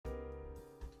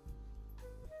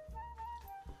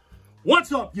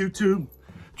What's up, YouTube?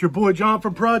 It's your boy John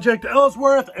from Project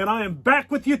Ellsworth, and I am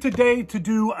back with you today to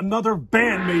do another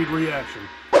Band Maid reaction.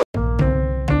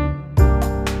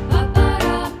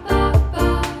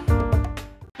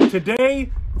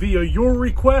 Today, via your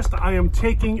request, I am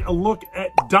taking a look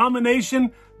at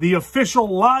Domination, the official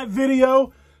live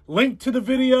video. Link to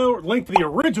the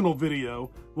original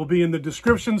video will be in the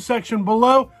description section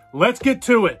below. Let's get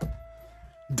to it.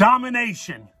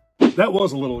 Domination. That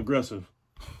was a little aggressive.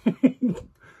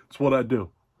 It's what I do.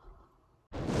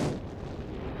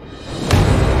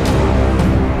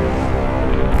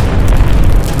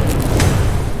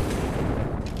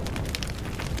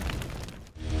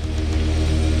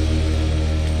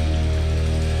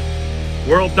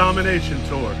 World Domination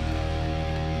Tour.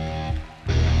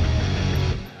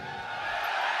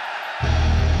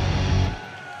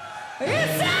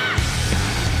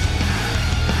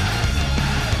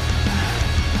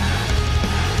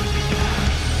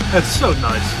 That's so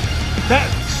nice.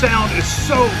 That sound is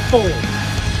so full.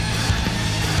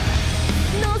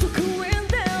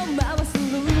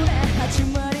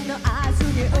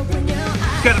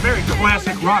 It's got a very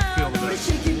classic rock feel to it.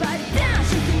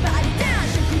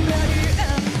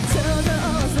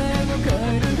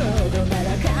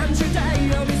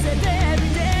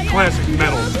 Classic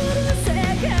metal.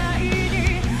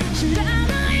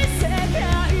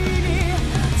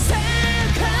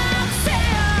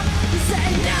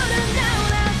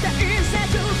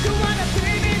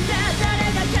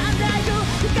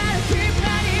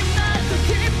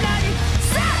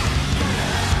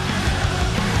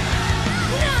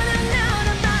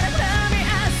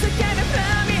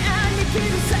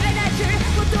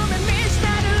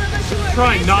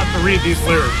 Trying not to read these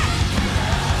lyrics.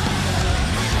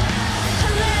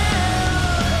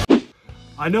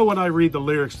 I know when I read the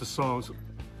lyrics to songs,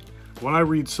 when I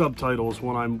read subtitles,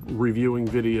 when I'm reviewing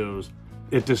videos,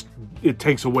 it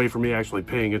takes away from me actually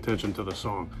paying attention to the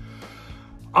song.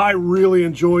 I really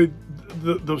enjoyed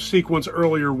the sequence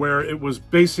earlier where it was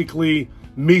basically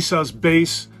Misa's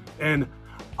bass and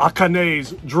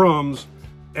Akane's drums,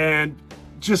 and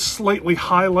just slightly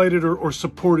highlighted or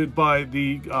supported by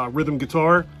the rhythm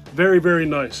guitar. Very, very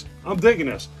nice. I'm digging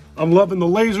this. I'm loving the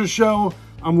laser show.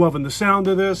 I'm loving the sound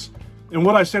of this. And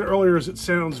what I said earlier is it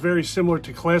sounds very similar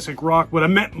to classic rock. What I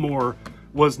meant more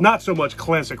was not so much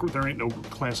classic, there ain't no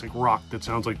classic rock that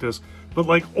sounds like this, but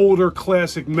like older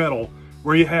classic metal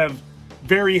where you have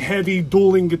very heavy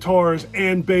dueling guitars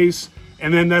and bass,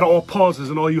 and then that all pauses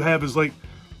and all you have is like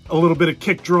a little bit of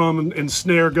kick drum and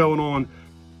snare going on.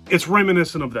 It's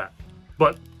reminiscent of that,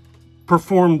 but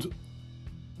performed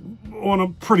on a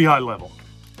pretty high level.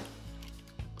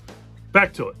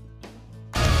 Back to it.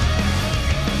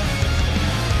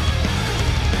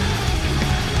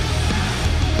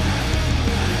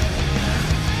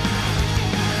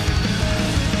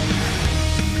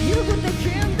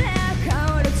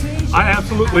 I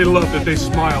absolutely love that they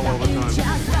smile all the time.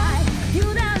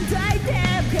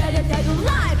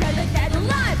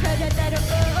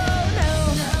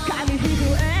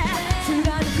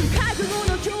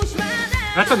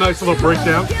 That's a nice little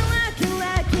breakdown.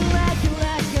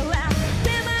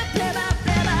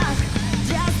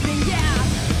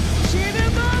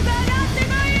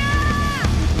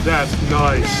 That's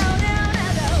nice.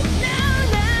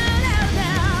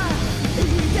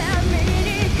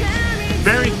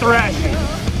 Very thrashy.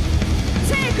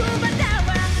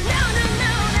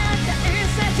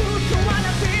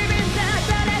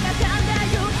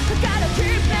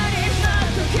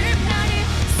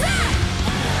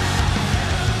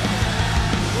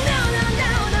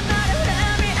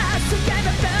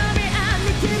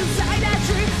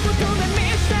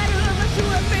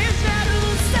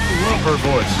 Love her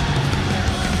voice.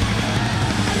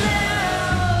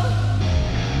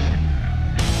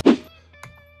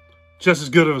 Just as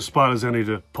good of a spot as any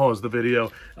to pause the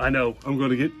video. I know I'm going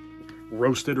to get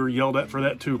roasted or yelled at for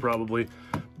that too, probably.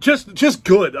 Just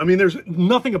good. I mean, there's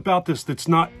nothing about this that's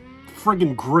not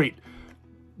friggin' great.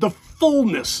 The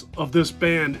fullness of this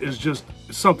band is just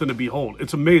something to behold.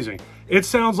 It's amazing. It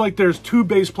sounds like there's 2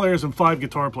 bass players and 5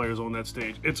 guitar players on that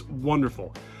stage. It's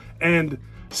wonderful. And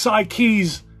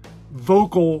Psyche's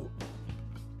vocal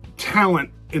talent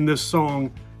in this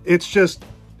song, it's just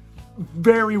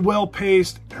very well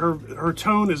paced. Her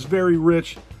tone is very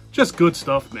rich. Just good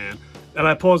stuff, man. And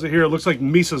I pause it here. It looks like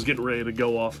Misa's getting ready to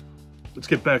go off. Let's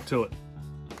get back to it.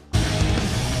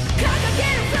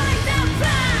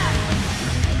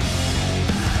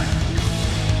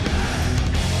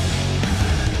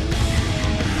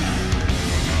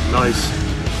 Nice.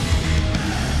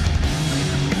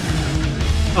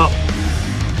 Up.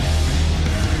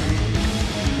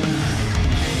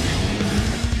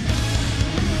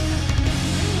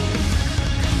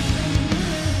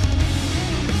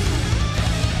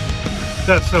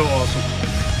 That's so awesome.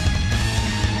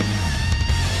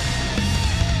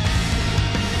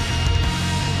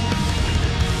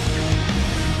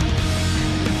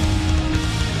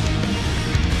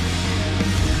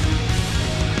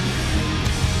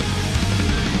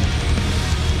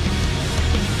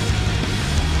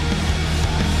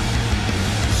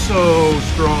 So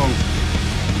strong.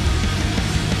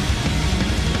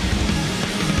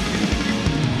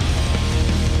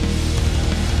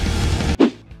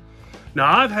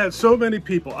 Now, I've had so many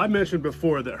people, I mentioned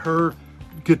before that her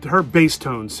bass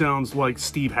tone sounds like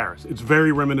Steve Harris. It's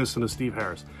very reminiscent of Steve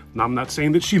Harris. Now, I'm not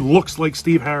saying that she looks like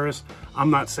Steve Harris. I'm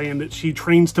not saying that she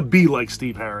trains to be like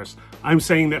Steve Harris. I'm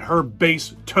saying that her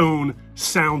bass tone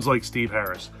sounds like Steve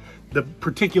Harris. The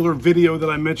particular video that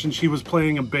I mentioned, she was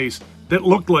playing a bass that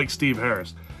looked like Steve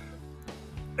Harris.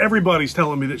 Everybody's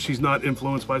telling me that she's not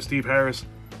influenced by Steve Harris.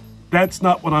 That's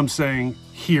not what I'm saying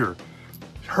here.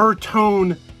 Her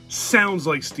tone sounds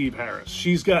like Steve Harris.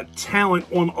 She's got talent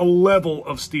on a level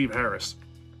of Steve Harris.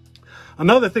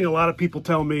 Another thing a lot of people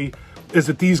tell me is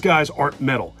that these guys aren't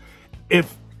metal.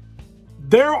 If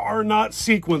there are not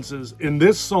sequences in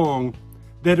this song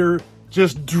that are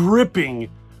just dripping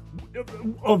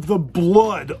of the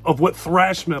blood of what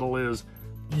thrash metal is,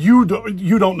 you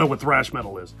don't know what thrash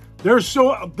metal is. There's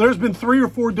been 3 or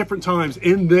 4 different times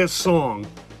in this song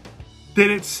that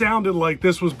it sounded like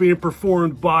this was being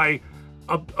performed by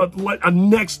a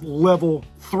next level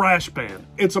thrash band.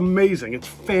 It's amazing. It's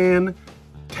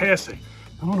fantastic.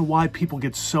 I don't know why people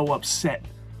get so upset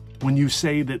when you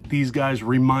say that these guys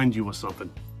remind you of something.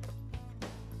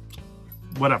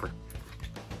 Whatever.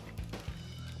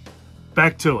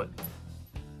 Back to it.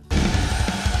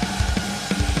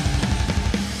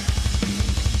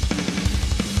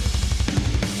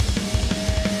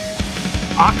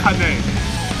 Akane.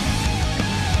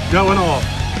 Going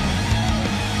off.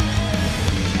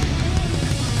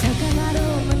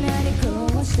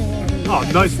 Oh,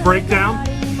 nice breakdown.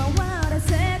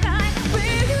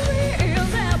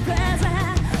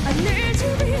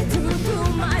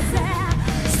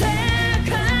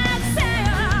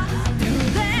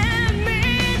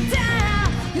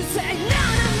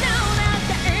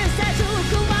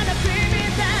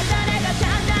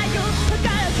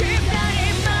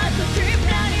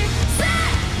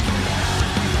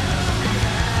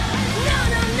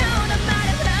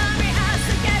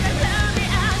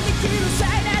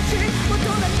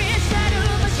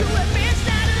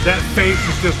 That bass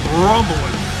is just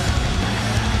rumbling.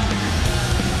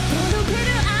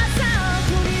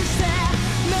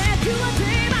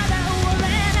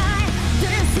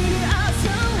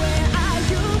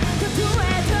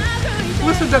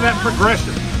 Listen to that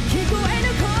progression.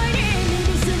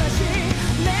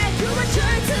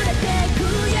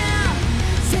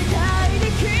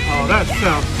 Oh, that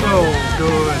sounds so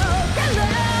good.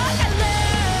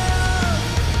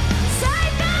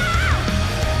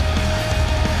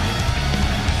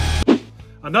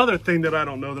 Another thing that I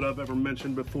don't know that I've ever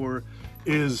mentioned before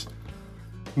is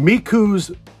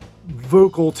Miku's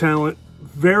vocal talent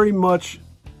very much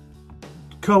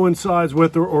coincides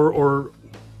with or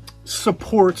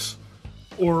supports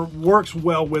or works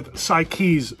well with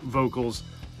Psyche's vocals.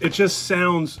 It just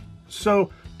sounds so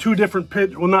two different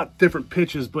pitch, well, not different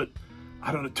pitches, but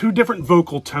I don't know, 2 different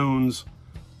vocal tones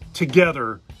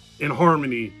together in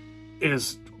harmony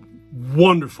is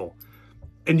wonderful.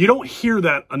 And you don't hear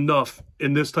that enough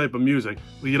in this type of music.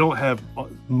 You don't have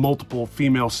multiple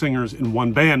female singers in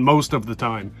one band most of the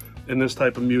time in this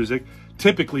type of music.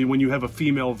 Typically, when you have a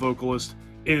female vocalist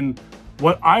in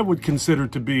what I would consider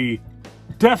to be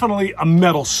definitely a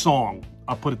metal song,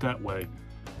 I'll put it that way,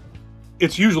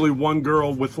 it's usually one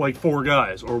girl with like 4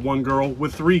 guys or one girl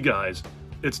with 3 guys.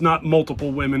 It's not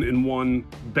multiple women in one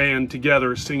band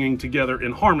together, singing together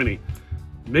in harmony.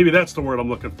 Maybe that's the word I'm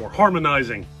looking for,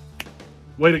 harmonizing.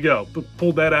 Way to go.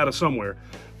 Pulled that out of somewhere.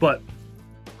 But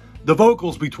the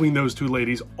vocals between those 2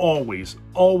 ladies always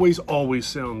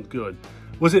sound good.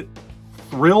 Was it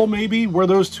Thrill, maybe, where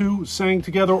those 2 sang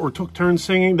together or took turns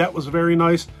singing? That was very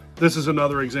nice. This is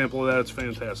another example of that. It's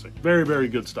fantastic. Very, very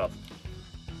good stuff.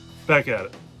 Back at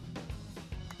it.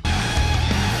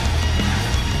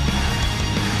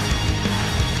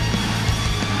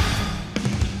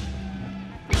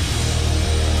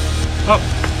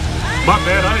 Oh. My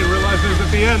bad, I didn't realize it was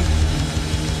at the end.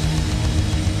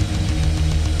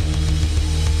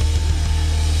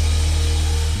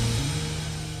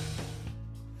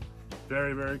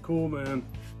 Very, very cool, man.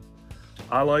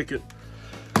 I like it.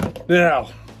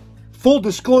 Now, full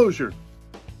disclosure,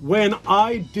 when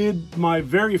I did my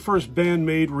very first Band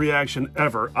Maid reaction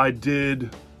ever, I did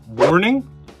Warning,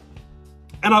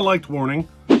 and I liked Warning.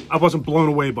 I wasn't blown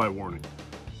away by Warning.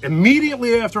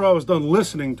 Immediately after I was done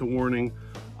listening to Warning,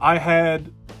 I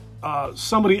had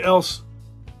somebody else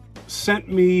sent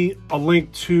me a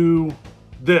link to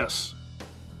this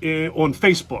on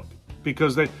Facebook,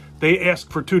 because they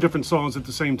asked for 2 different songs at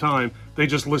the same time. They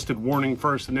just listed Warning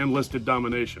first and then listed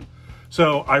Domination.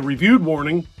 So I reviewed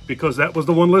Warning because that was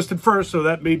the one listed first, so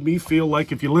that made me feel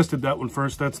like if you listed that one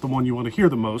first, that's the one you want to hear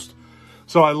the most.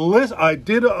 So I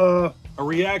did a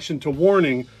reaction to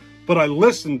Warning, but I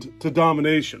listened to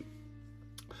Domination.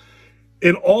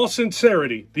 In all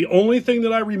sincerity, the only thing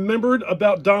that I remembered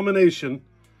about Domination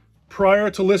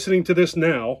prior to listening to this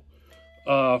now,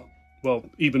 well,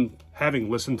 even having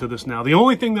listened to this now, the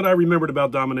only thing that I remembered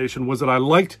about Domination was that I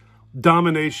liked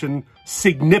Domination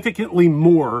significantly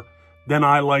more than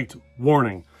I liked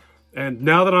Warning. And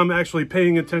now that I'm actually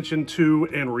paying attention to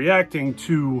and reacting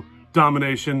to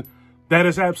Domination, that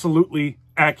is absolutely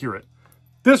accurate.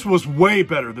 This was way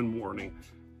better than Warning.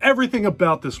 Everything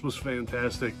about this was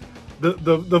fantastic.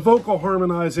 The vocal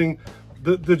harmonizing,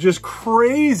 the just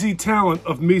crazy talent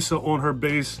of Misa on her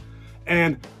bass,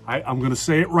 and I'm going to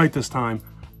say it right this time,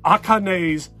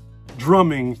 Akane's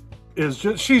drumming is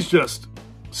just, she's just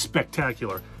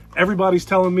spectacular. Everybody's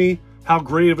telling me how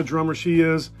great of a drummer she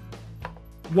is.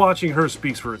 Watching her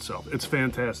speaks for itself. It's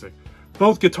fantastic.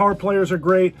 Both guitar players are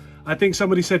great. I think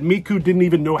somebody said Miku didn't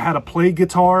even know how to play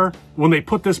guitar when they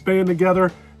put this band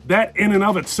together. That in and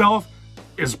of itself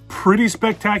is pretty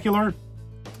spectacular.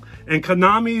 And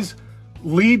Konami's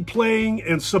lead playing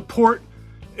and support,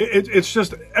 it's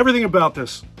just, everything about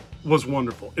this was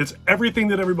wonderful. It's everything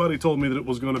that everybody told me that it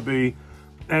was going to be.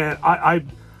 And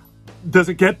does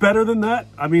it get better than that?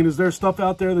 I mean, is there stuff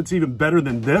out there that's even better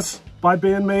than this by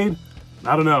Band Maid?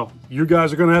 I don't know. You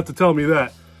guys are going to have to tell me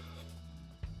that.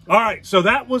 All right, so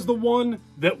that was the one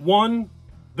that won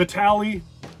the tally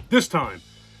this time.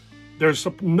 There's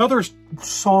another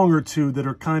song or two that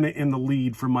are kind of in the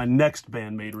lead for my next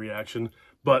Band Maid reaction.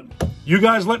 But you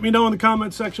guys let me know in the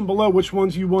comment section below which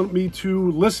ones you want me to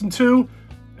listen to.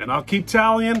 And I'll keep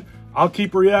tallying. I'll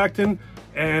keep reacting.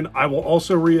 And I will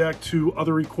also react to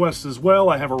other requests as well.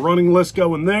 I have a running list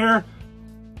going there.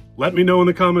 Let me know in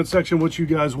the comment section what you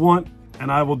guys want,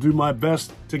 and I will do my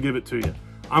best to give it to you.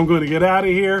 I'm going to get out of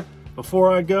here.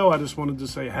 Before I go, I just wanted to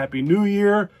say Happy New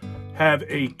Year. Have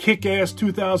a kick-ass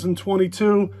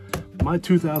 2022. My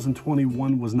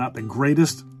 2021 was not the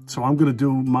greatest, so I'm going to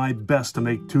do my best to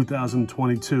make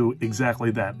 2022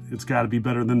 exactly that. It's got to be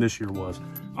better than this year was.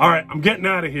 All right, I'm getting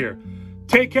out of here.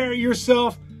 Take care of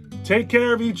yourself. Take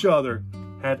care of each other.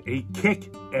 Have a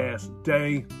kick-ass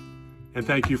day. And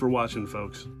thank you for watching,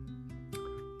 folks.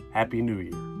 Happy New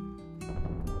Year.